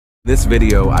This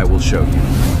video I will show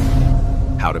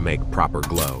you how to make proper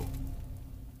glow.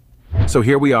 So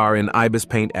here we are in Ibis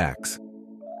Paint X.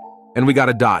 And we got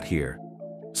a dot here.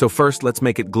 So first let's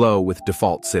make it glow with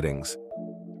default settings.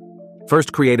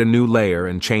 First create a new layer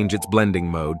and change its blending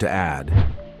mode to add.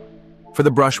 For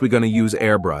the brush we're going to use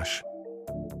airbrush.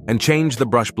 And change the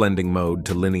brush blending mode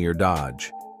to linear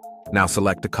dodge. Now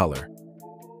select a color.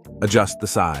 Adjust the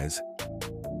size.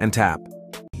 And tap.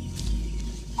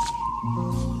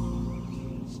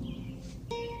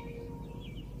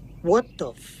 What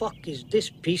the fuck is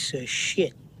this piece of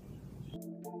shit?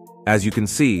 As you can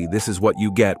see, this is what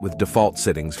you get with default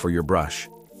settings for your brush.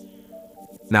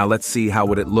 Now let's see how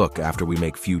would it look after we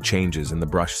make few changes in the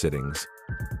brush settings.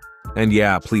 And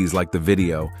yeah, please like the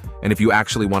video, and if you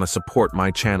actually want to support my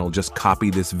channel, just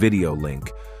copy this video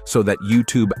link so that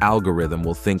YouTube algorithm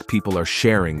will think people are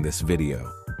sharing this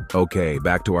video. Okay,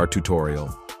 back to our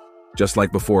tutorial. Just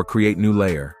like before, create new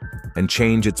layer and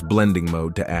change its blending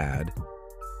mode to add.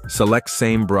 Select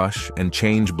same brush and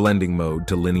change blending mode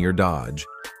to linear dodge.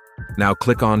 Now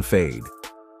click on fade.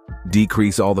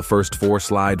 Decrease all the first 4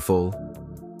 slide full.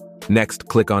 Next,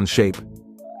 click on shape.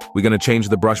 We're going to change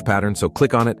the brush pattern, so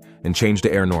click on it and change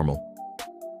to air normal.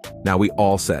 Now we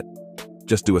all set.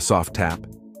 Just do a soft tap.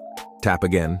 Tap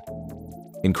again.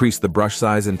 Increase the brush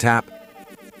size and tap.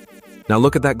 Now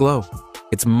look at that glow.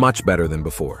 It's much better than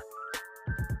before.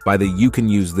 By the way, you can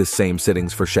use this same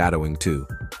settings for shadowing too.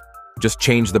 Just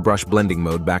change the brush blending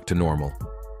mode back to normal.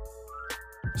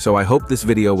 So I hope this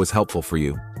video was helpful for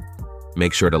you.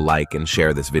 Make sure to like and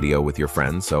share this video with your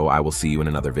friends, so I will see you in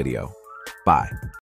another video. Bye.